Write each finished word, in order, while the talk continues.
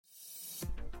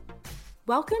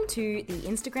Welcome to the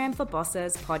Instagram for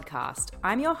Bosses podcast.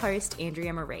 I'm your host,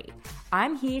 Andrea Marie.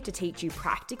 I'm here to teach you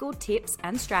practical tips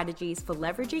and strategies for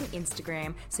leveraging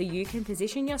Instagram so you can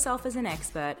position yourself as an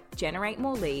expert, generate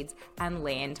more leads, and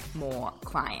land more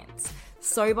clients.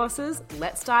 So bosses,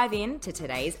 let's dive into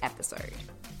today's episode.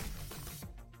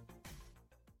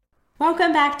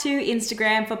 Welcome back to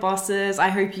Instagram for Bosses. I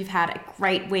hope you've had a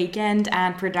great weekend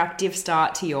and productive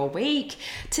start to your week.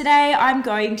 Today, I'm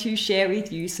going to share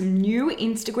with you some new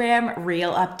Instagram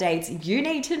Reel updates you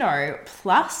need to know,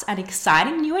 plus an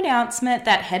exciting new announcement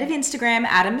that head of Instagram,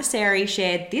 Adam Mosseri,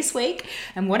 shared this week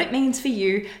and what it means for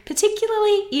you,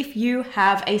 particularly if you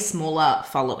have a smaller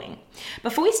following.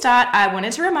 Before we start, I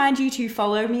wanted to remind you to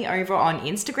follow me over on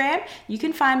Instagram. You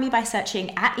can find me by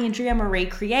searching at Andrea Marie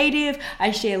Creative.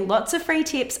 I share lots of free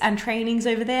tips and trainings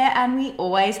over there, and we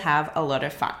always have a lot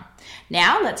of fun.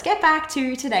 Now, let's get back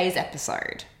to today's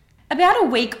episode. About a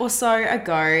week or so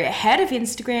ago, head of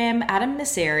Instagram, Adam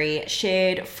Mosseri,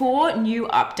 shared 4 new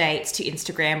updates to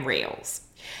Instagram Reels.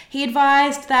 He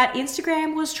advised that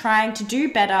Instagram was trying to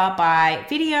do better by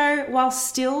video while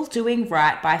still doing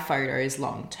right by photos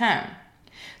long term.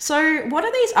 So what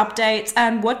are these updates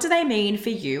and what do they mean for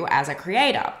you as a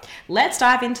creator? Let's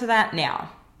dive into that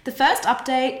now. The first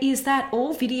update is that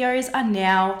all videos are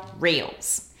now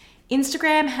Reels.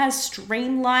 Instagram has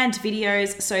streamlined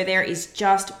videos so there is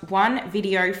just one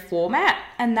video format,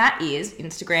 and that is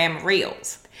Instagram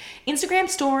Reels. Instagram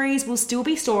stories will still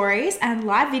be stories and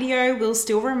live video will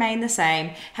still remain the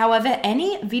same. However,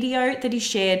 any video that is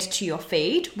shared to your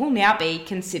feed will now be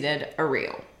considered a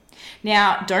reel.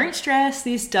 Now, don't stress,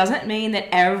 this doesn't mean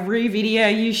that every video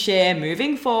you share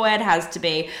moving forward has to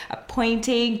be a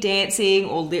pointing, dancing,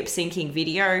 or lip syncing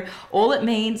video. All it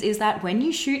means is that when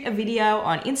you shoot a video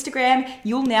on Instagram,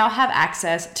 you'll now have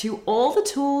access to all the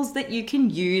tools that you can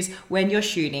use when you're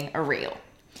shooting a reel.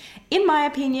 In my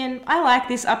opinion, I like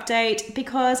this update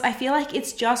because I feel like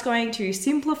it's just going to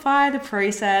simplify the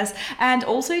process and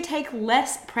also take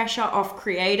less pressure off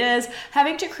creators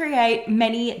having to create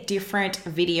many different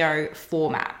video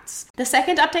formats. The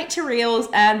second update to Reels,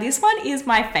 and this one is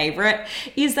my favorite,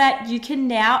 is that you can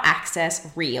now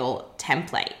access Reel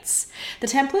templates. The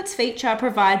templates feature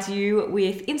provides you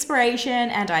with inspiration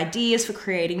and ideas for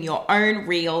creating your own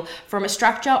reel from a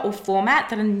structure or format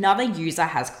that another user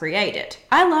has created.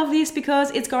 I love this because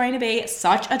it's going to be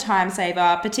such a time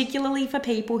saver, particularly for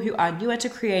people who are newer to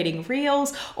creating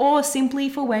reels or simply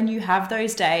for when you have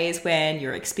those days when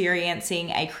you're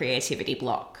experiencing a creativity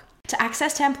block. To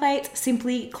access templates,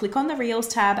 simply click on the Reels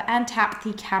tab and tap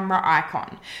the camera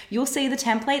icon. You'll see the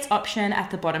templates option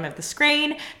at the bottom of the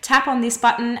screen. Tap on this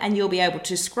button and you'll be able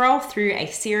to scroll through a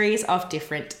series of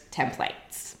different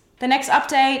templates. The next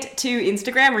update to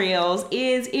Instagram Reels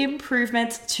is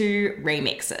improvements to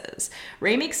remixes.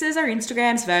 Remixes are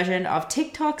Instagram's version of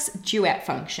TikTok's duet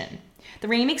function. The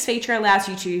remix feature allows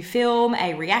you to film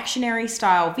a reactionary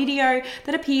style video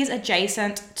that appears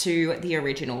adjacent to the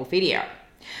original video.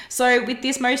 So with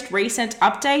this most recent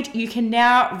update, you can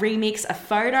now remix a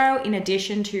photo in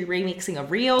addition to remixing a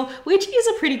reel, which is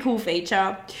a pretty cool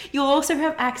feature. You'll also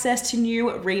have access to new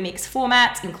remix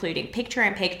formats, including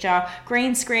picture-in-picture,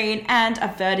 green screen, and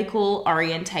a vertical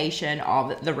orientation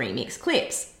of the remix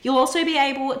clips. You'll also be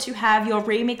able to have your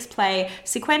remix play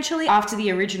sequentially after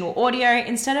the original audio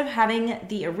instead of having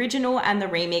the original and the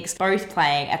remix both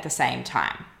playing at the same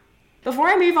time. Before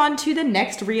I move on to the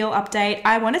next Reel update,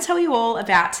 I want to tell you all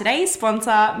about today's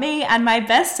sponsor, me and my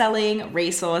best-selling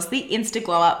resource, the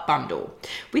Instaglow Bundle.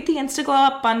 With the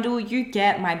Instaglow Bundle, you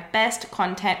get my best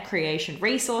content creation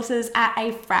resources at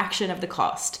a fraction of the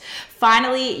cost.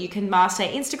 Finally, you can master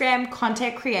Instagram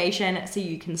content creation so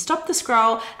you can stop the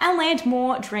scroll and land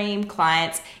more dream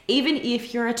clients, even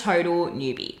if you're a total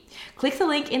newbie. Click the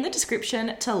link in the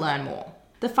description to learn more.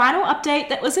 The final update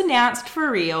that was announced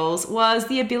for Reels was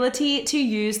the ability to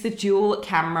use the dual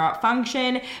camera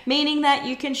function, meaning that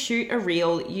you can shoot a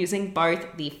reel using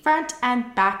both the front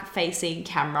and back facing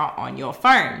camera on your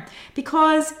phone.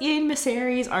 Because in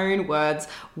Mosseri's own words,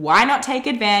 why not take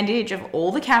advantage of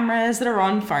all the cameras that are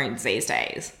on phones these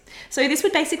days? So this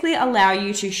would basically allow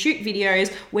you to shoot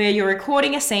videos where you're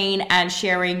recording a scene and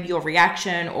sharing your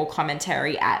reaction or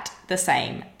commentary at the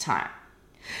same time.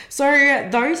 So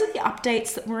those are the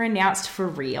updates that were announced for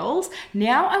Reels.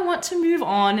 Now I want to move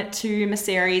on to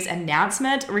Mosseri's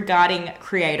announcement regarding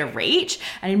creator reach.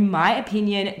 And in my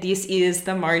opinion, this is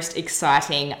the most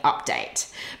exciting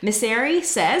update. Mosseri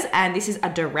says, and this is a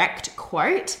direct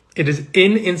quote, "It is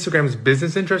in Instagram's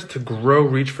business interest to grow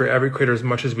reach for every creator as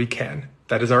much as we can.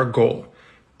 That is our goal.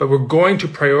 But we're going to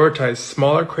prioritize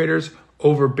smaller creators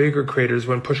over bigger creators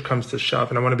when push comes to shove.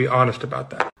 And I want to be honest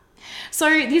about that." So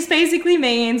this basically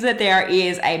means that there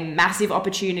is a massive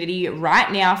opportunity right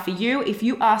now for you if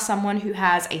you are someone who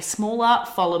has a smaller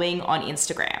following on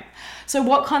Instagram. So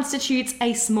what constitutes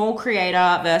a small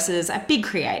creator versus a big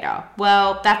creator?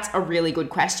 Well, that's a really good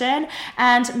question.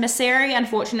 And Messeri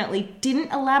unfortunately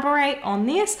didn't elaborate on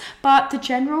this, but the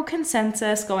general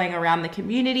consensus going around the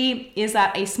community is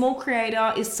that a small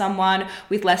creator is someone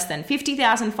with less than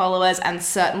 50,000 followers and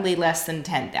certainly less than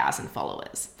 10,000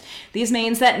 followers. This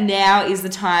means that now is the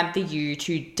time for you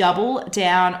to double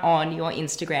down on your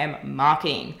Instagram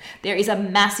marketing. There is a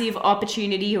massive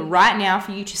opportunity right now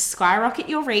for you to skyrocket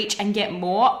your reach and get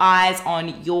more eyes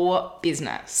on your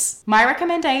business. My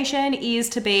recommendation is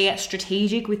to be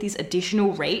strategic with this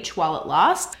additional reach while it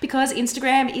lasts, because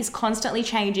Instagram is constantly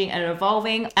changing and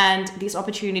evolving, and this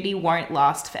opportunity won't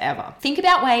last forever. Think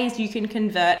about ways you can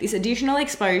convert this additional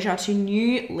exposure to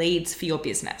new leads for your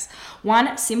business.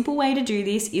 One simple way to do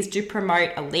this is to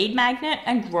promote a lead magnet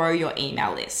and grow your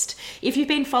email list. If you've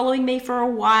been following me for a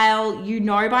while, you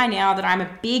know by now that I'm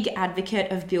a big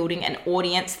advocate of building an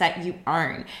audience that you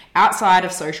own outside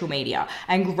of social media,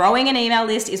 and growing an email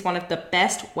list is one of the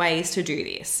best ways to do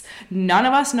this. None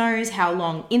of us knows how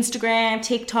long Instagram,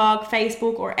 TikTok,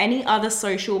 Facebook, or any other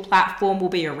social platform will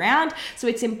be around, so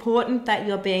it's important that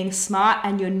you're being smart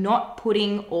and you're not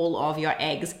putting all of your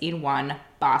eggs in one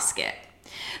basket.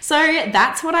 So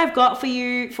that's what I've got for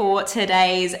you for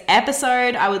today's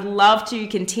episode. I would love to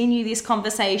continue this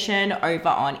conversation over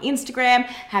on Instagram.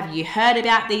 Have you heard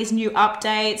about these new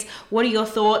updates? What are your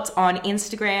thoughts on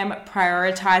Instagram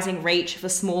prioritizing reach for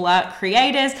smaller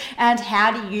creators? And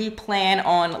how do you plan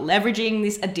on leveraging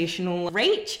this additional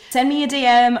reach? Send me a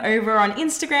DM over on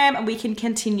Instagram and we can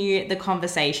continue the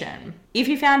conversation. If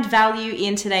you found value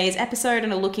in today's episode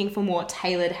and are looking for more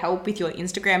tailored help with your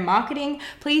Instagram marketing,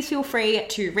 please feel free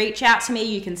to reach out to me.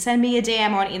 You can send me a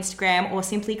DM on Instagram or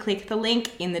simply click the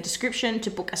link in the description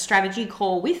to book a strategy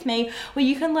call with me, where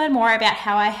you can learn more about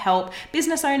how I help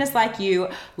business owners like you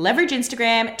leverage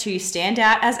Instagram to stand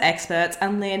out as experts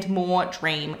and land more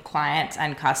dream clients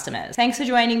and customers. Thanks for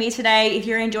joining me today. If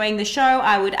you're enjoying the show,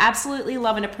 I would absolutely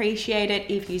love and appreciate it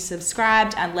if you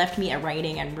subscribed and left me a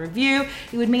rating and review.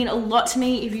 It would mean a lot to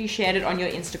me if you shared it on your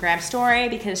Instagram story,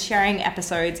 because sharing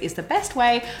episodes is the best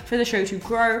way for the show to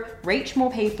grow, reach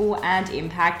more people, and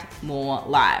impact more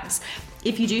lives.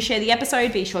 If you do share the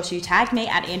episode, be sure to tag me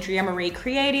at Andrea Marie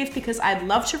Creative, because I'd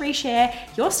love to reshare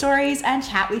your stories and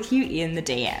chat with you in the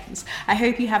DMs. I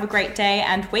hope you have a great day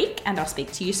and week, and I'll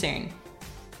speak to you soon.